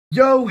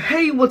Yo,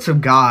 hey, what's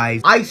up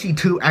guys?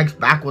 IC2X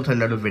back with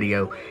another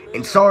video,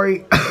 and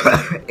sorry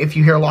if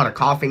you hear a lot of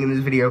coughing in this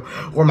video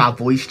or my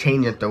voice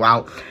changing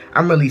throughout.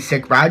 I'm really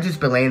sick, bro. I just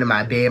been laying in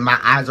my bed, my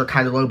eyes are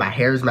kind of low, my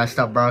hair's messed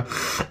up, bro.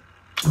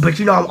 But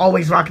you know, I'm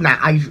always rocking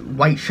that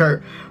white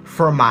shirt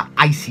for my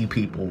icy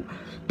people.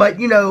 But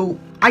you know,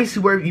 Icy,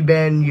 where have you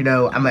been? You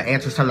know, I'm gonna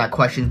answer some of that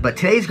questions, but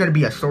today's gonna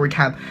be a story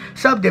time,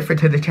 something different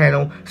to the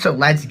channel, so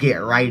let's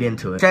get right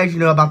into it. As you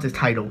know about this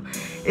title,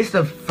 it's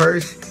the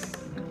first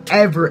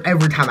ever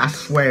time, I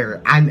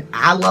swear,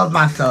 I love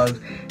my subs,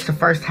 it's the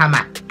first time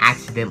I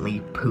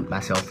accidentally pooped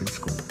myself in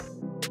school.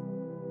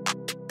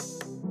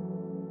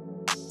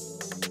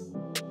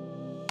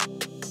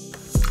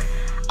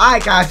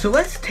 Alright guys, so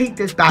let's take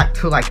this back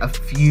to like a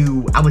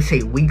few, I would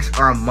say weeks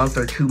or a month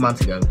or 2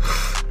 months ago.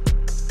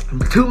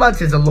 2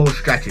 months is a little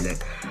stretching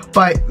it,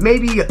 but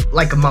maybe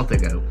like a month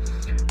ago.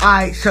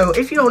 Alright, so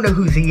if you don't know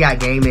who Woah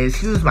Game is,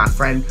 he was my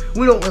friend.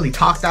 We don't really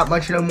talk that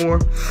much no more,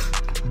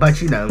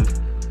 but you know,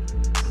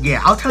 yeah,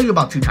 I'll tell you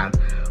about 2 times,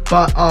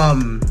 but,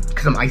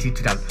 because I'm icy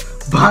 2 times,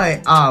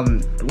 but,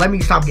 let me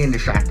stop getting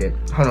distracted.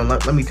 Hold on,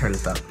 let me turn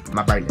this up,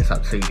 my brightness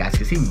up, so you guys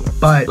can see me more.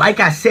 But, like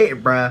I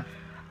said, bruh,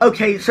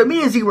 okay, so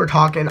me and Z were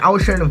talking, I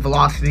was showing him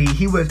velocity,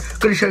 he was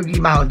gonna show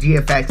me my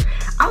GFX.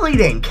 I really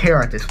didn't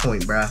care at this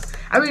point, bruh.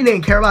 I really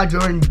didn't care about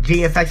Jordan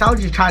GFX, I was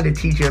just trying to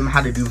teach him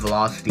how to do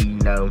velocity, you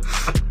know,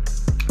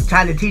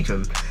 trying to teach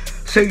him.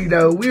 So, you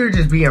know, we were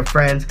just being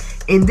friends,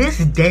 and this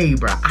day,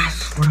 bruh, I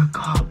swear to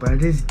God, bruh,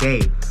 this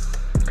day,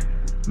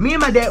 me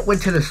and my dad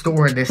went to the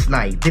store this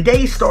night. The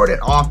day started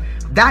off,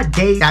 that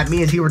day that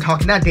me and Z were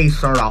talking, that day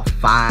started off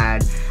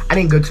fine. I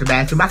didn't go to the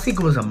bathroom. I think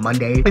it was a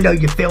Monday. You know,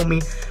 you feel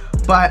me?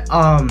 But,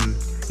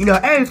 you know,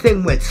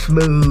 everything went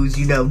smooth,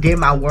 you know, did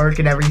my work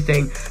and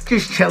everything.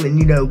 Just chilling,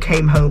 you know,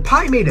 came home.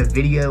 Probably made a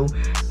video.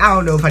 I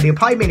don't know if I did.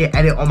 Probably made an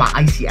edit on my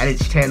Icy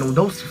Edits channel.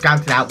 Don't subscribe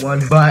to that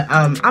one. But,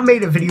 I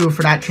made a video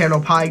for that channel,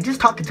 probably just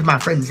talking to my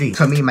friend Z.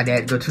 So me and my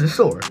dad go to the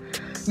store.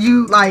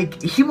 You,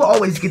 like, he will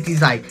always get these,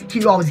 like, he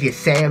will always get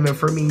salmon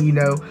for me, you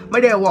know.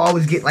 My dad will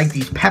always get, like,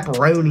 these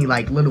pepperoni,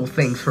 like, little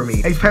things for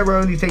me. These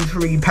pepperoni things for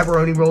me,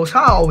 pepperoni rolls. So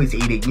I always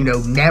eat it, you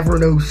know, never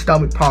no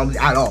stomach problems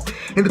at all.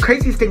 And the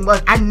craziest thing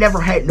was, I never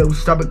had no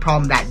stomach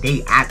problem that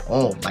day at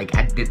all. Like,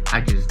 I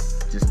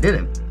just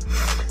didn't.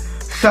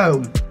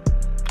 So,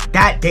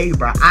 that day,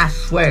 bro, I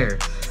swear,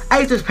 I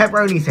ate those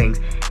pepperoni things,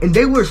 and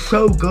they were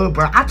so good,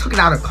 bro. I took it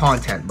out of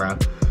content, bro.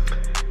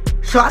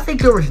 So, I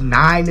think there was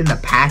 9 in the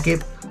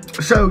packet.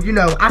 So, you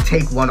know, I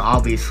take one,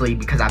 obviously,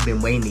 because I've been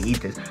waiting to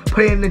eat this.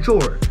 Put it in the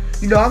drawer.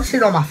 You know, I'm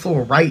sitting on my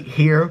floor right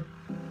here.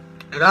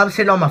 And I'm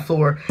sitting on my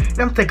floor, and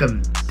I'm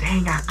thinking,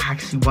 dang, I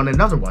actually want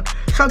another one.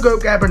 So I go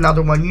grab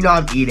another one. You know,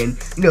 I'm eating,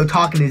 you know,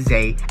 talking to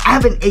Zay. I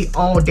haven't ate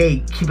all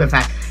day, keep in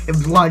fact. It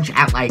was lunch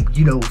at, like,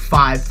 you know,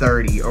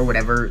 5:30 or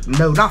whatever.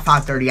 No, not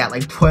 5:30, at,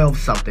 like, 12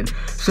 something.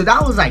 So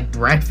that was, like,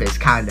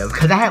 breakfast, kind of.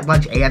 Because I had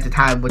lunch at the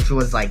time, which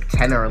was, like,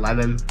 10 or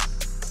 11.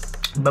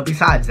 But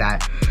besides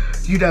that,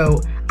 you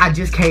know, I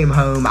just came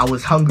home, I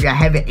was hungry, I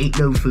haven't ate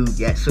no food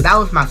yet, so that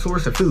was my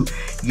source of food.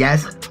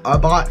 Yes, I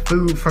bought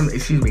food from the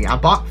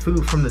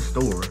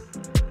store,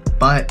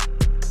 but,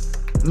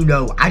 you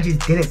know, I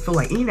just didn't feel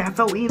like eating it. I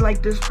felt eating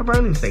like this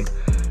pepperoni thing.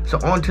 So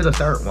on to the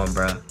third one,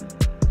 bruh.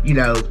 You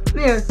know,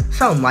 yeah,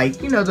 something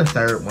like, you know, the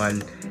third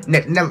one,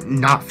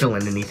 not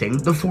feeling anything.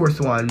 The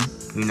fourth one,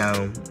 you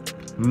know,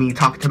 me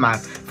talking to my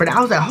friend,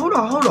 I was like, hold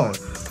on,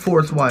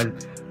 fourth one,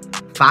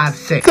 5,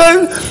 6.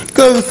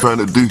 Go trying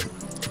to do.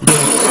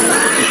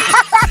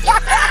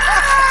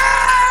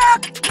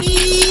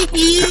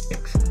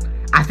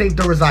 I think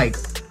there was like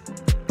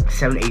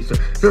 7, 8. So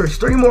there was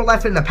 3 more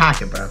left in the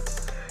packet, bro.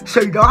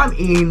 So, you know, I'm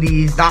eating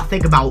these, not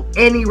thinking about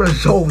any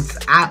results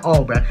at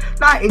all, bro.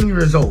 Not any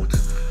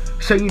results.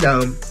 So, you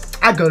know,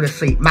 I go to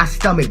sleep. My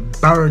stomach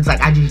burns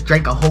like I just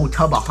drank a whole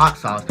tub of hot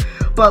sauce.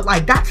 But,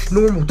 like, that's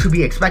normal to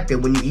be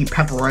expected when you eat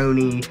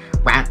pepperoni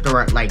wrapped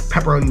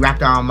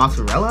around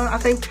mozzarella, I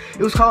think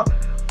it was called.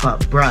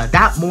 But, bruh,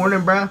 that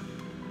morning, bruh,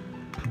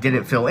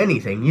 didn't feel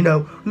anything, you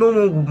know.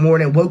 Normal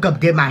morning, woke up,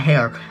 did my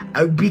hair,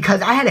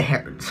 because I had a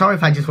hair, sorry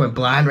if I just went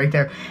blind right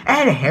there. I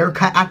had a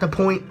haircut at the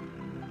point,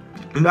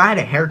 you know,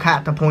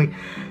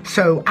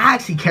 so I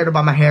actually cared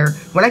about my hair.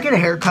 When I get a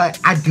haircut,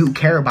 I do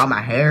care about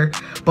my hair,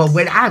 but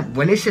when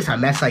it's just a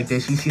mess like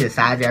this, you see the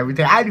size and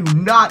everything, I do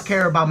not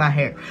care about my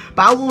hair.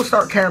 But I will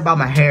start caring about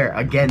my hair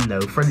again, though,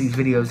 for these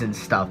videos and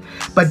stuff,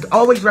 but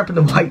always repping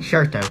the white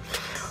shirt, though.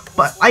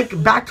 But,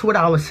 like, back to what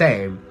I was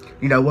saying.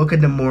 You know, woke in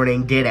the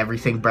morning, did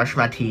everything, brushed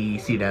my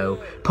teeth, you know,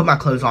 put my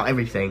clothes on,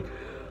 everything.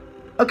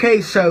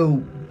 Okay, so,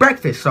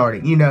 breakfast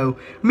started, you know.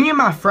 Me and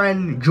my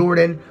friend,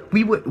 Jordan,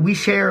 we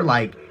share,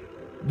 like,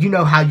 you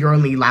know how you're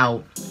only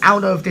allowed, I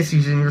don't know if this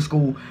is in your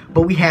school,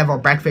 but we have our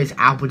breakfast,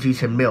 apple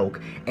juice and milk,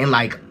 and,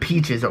 like,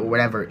 peaches or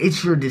whatever.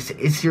 It's your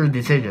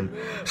decision.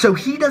 So,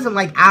 he doesn't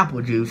like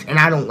apple juice, and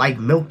I don't like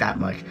milk that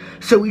much.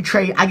 So, we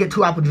trade, I get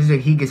 2 apple juices,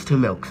 and he gets 2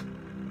 milks.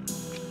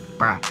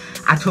 Bruh.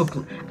 I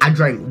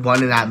drank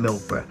 1 of that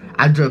milk, bruh.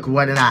 I drank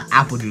 1 of that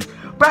apple juice.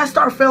 Bruh, I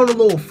started feeling a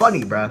little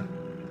funny, bruh.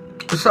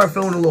 I started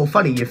feeling a little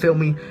funny, you feel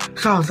me?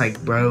 So I was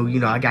like, bro, you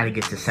know, I gotta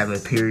get to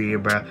 7th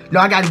period, bro. No,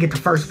 I gotta get to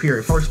first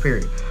period.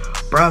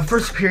 Bro,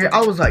 first period,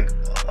 I was like,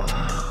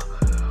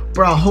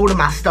 bro, holding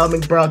my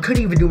stomach, bro.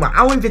 Couldn't even do I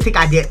don't even think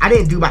I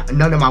didn't do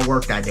none of my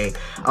work that day.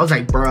 I was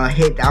like, bro,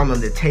 hit down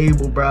on the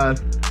table, bro.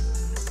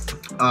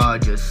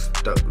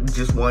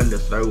 Just wanted to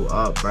throw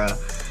up, bro.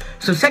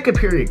 So second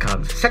period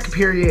comes. Second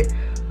period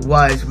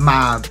was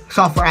my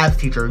software apps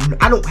teacher.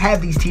 I don't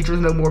have these teachers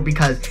no more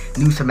because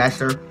new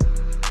semester.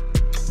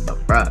 But,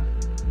 bruh,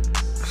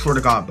 swear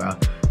to God,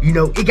 bruh, you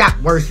know, it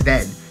got worse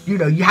then. You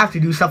know, you have to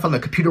do stuff on the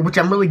computer, which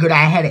I'm really good at.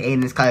 I had an A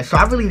in this class, so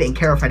I really didn't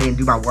care if I didn't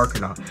do my work or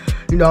not.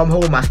 You know, I'm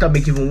holding my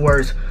stomach even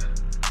worse.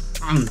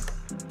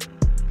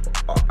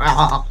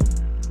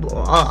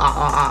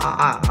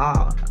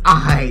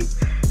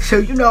 So,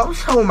 you know, I'm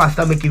holding my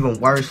stomach even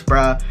worse,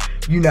 bruh.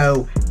 You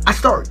know,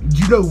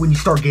 when you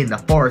start getting the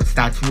farts,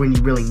 that's when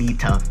you really need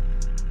to,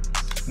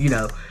 you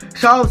know.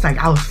 So I was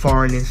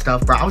farting and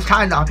stuff, bro. I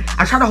trying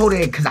to hold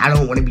it in because I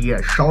don't want to be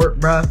a shark,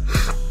 bro.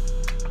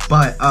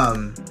 But,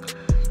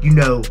 you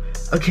know,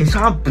 okay, so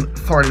I'm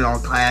farting all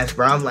class,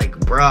 bro. I'm like,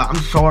 bro, I'm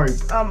sorry,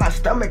 bro, my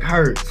stomach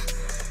hurts.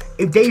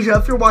 If Deja,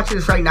 if you're watching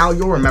this right now,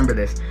 you'll remember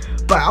this.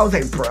 But I was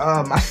like,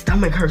 bro, my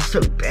stomach hurts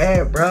so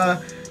bad, bro.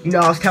 You know,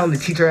 I was telling the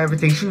teacher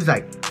everything. She was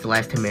like, the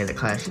last 10 minutes of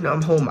class, you know,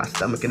 I'm holding my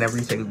stomach and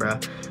everything, bro.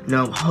 You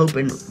know, I'm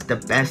hoping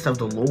the best of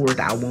the Lord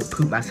that I won't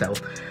poop myself.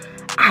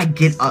 I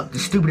get up, the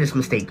stupidest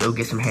mistake, go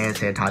get some hand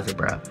sanitizer,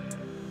 bro.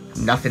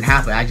 Nothing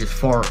happened. I just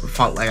felt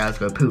like I was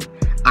gonna poop.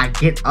 I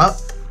get up.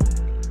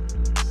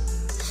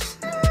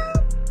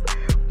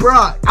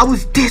 Bruh, I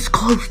was this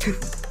close to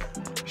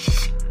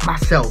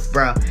myself,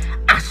 bruh.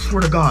 I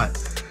swear to God.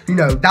 You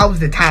know, that was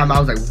the time I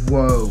was like,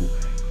 whoa.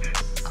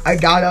 I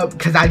got up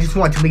because I just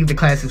wanted to leave the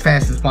class as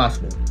fast as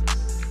possible.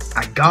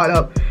 I got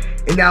up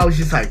and I was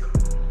just like,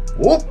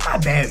 oh, my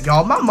bad,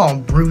 y'all. My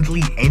mom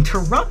brutally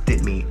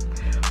interrupted me.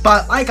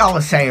 But like I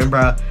was saying,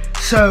 bruh,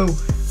 so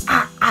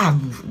I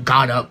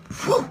got up,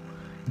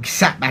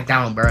 sat back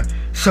down, bruh.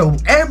 So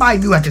everybody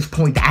knew at this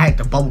point that I had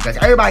to bubble guts.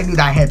 Everybody knew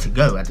that I had to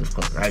go at this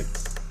point, right?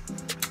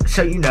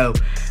 So, you know,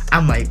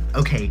 I'm like,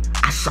 okay,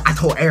 I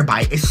told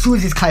everybody, as soon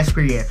as this class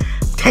period,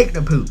 take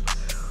the poop.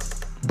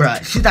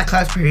 Bruh, as soon as that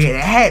class period, I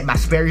had my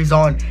Sperry's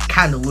on,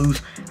 kind of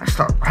loose. I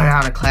start running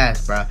out of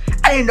class, bruh.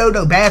 I didn't know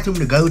no bathroom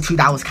to go to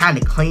that was kind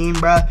of clean,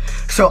 bruh.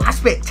 So I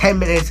spent 10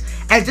 minutes.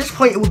 At this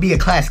point, it would be a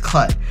class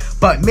cut.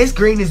 But Miss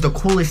Green is the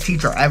coolest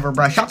teacher ever,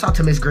 bruh. Shouts out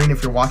to Miss Green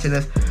if you're watching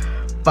this.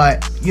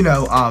 But, you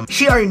know,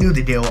 she already knew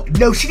the deal.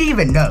 No, she didn't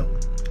even know.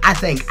 I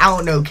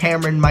don't know,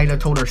 Cameron might have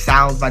told her,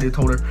 Sounds might have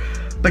told her.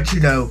 But, you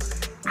know,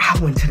 I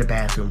went to the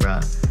bathroom,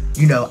 bruh.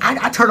 You know,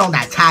 I turned on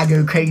that tie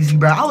go crazy,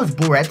 bruh. I was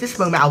bored. At this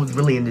moment, I was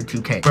really into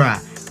 2K. Bruh.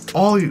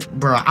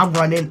 I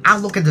run in, I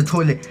look at the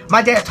toilet.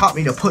 My dad taught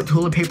me to put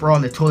toilet paper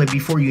on the toilet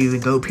before you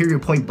even go,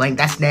 period, point blank.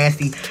 That's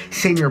nasty.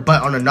 Sitting your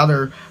butt on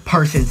another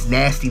person's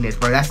nastiness,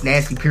 bro. That's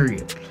nasty,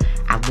 period.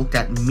 I looked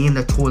at me and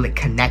the toilet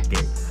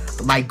connected,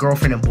 like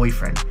girlfriend and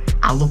boyfriend.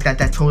 I looked at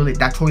that toilet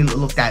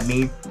looked at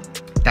me.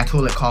 That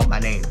toilet called my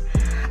name.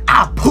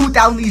 I pulled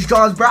down these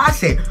drawers, bro. I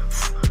said,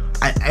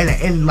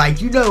 and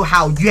like, you know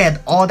how you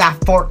had all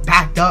that fart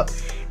backed up?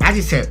 I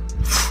just said,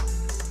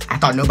 I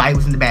thought nobody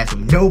was in the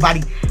bathroom.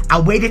 Nobody. I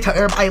waited till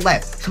everybody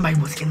left. Somebody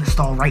was in the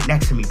stall right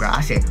next to me, bro.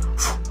 I said,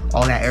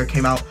 all that air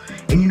came out.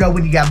 And you know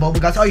when you got bubble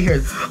guts, all you hear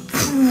is,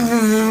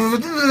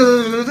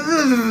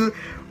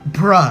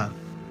 bruh.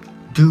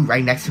 Dude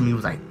right next to me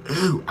was like,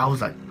 ooh. I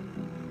was like,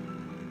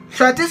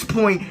 so at this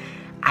point,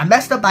 I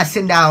messed up by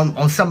sitting down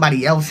on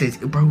somebody else's,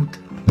 bro,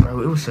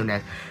 it was so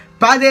nasty.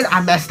 By then,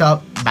 I messed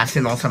up by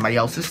sitting on somebody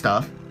else's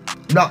stuff.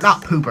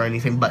 Not poop or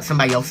anything, but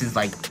somebody else's,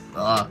 like,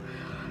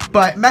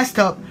 but messed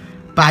up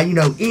by, you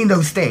know, eating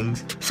those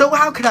things. So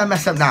how could I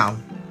mess up now?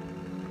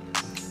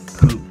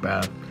 Poop, bro.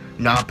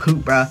 Nah,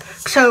 poop, bro.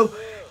 So,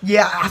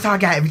 yeah, I thought I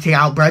got everything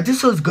out, bro.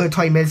 This was good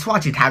 20 minutes.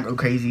 Watch it go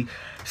crazy.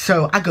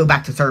 So, I go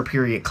back to third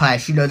period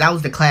class. You know, that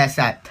was the class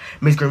that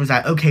Miss Green was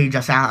like, okay,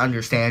 Justin, I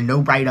understand. No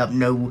write-up,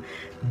 no,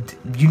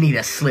 you need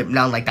a slip,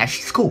 nothing like that.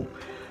 She's cool.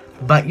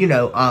 But, you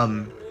know,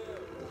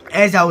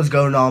 as I was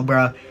going on,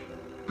 bro,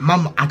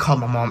 I called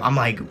my mom. I'm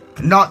like,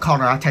 not called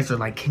her. I texted her,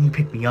 like, can you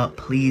pick me up,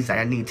 please?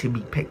 I need to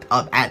be picked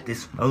up at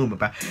this moment,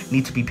 bro.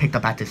 Need to be picked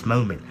up at this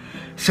moment.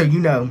 So, you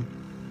know,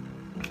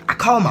 I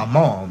call my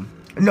mom.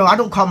 No, I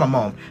don't call my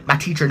mom. My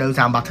teacher knows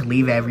I'm about to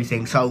leave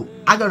everything. So,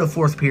 I go to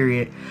fourth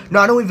period. No,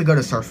 I don't even go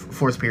to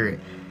fourth period.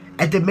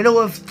 At the middle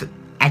of,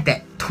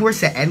 towards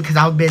the end, because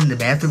I've been in the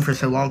bathroom for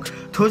so long,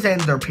 towards the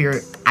end of their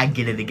period, I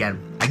get it again.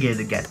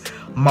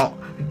 Mom,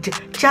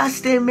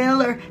 Justin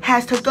Miller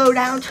has to go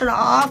down to the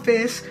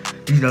office.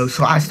 You know,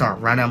 so I start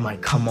running. I'm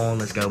like, come on,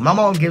 let's go. My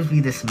mom gives me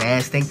this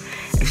mask thing.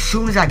 As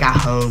soon as I got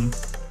home,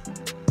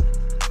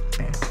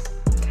 man.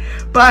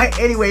 But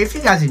anyway, if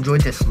you guys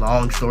enjoyed this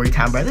long story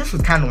time, bro, this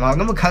was kind of long.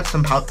 I'm gonna cut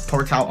some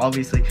parts out,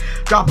 obviously.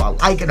 Drop a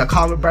like and a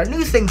comment, bro.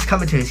 New things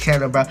coming to his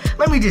channel, bro.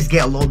 Let me just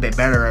get a little bit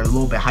better and a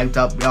little bit hyped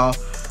up, y'all.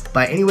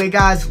 But anyway,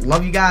 guys,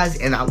 love you guys.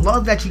 And I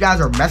love that you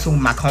guys are messing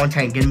with my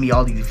content, getting me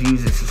all these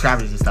views and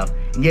subscribers and stuff.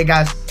 And yeah,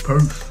 guys,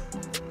 peace.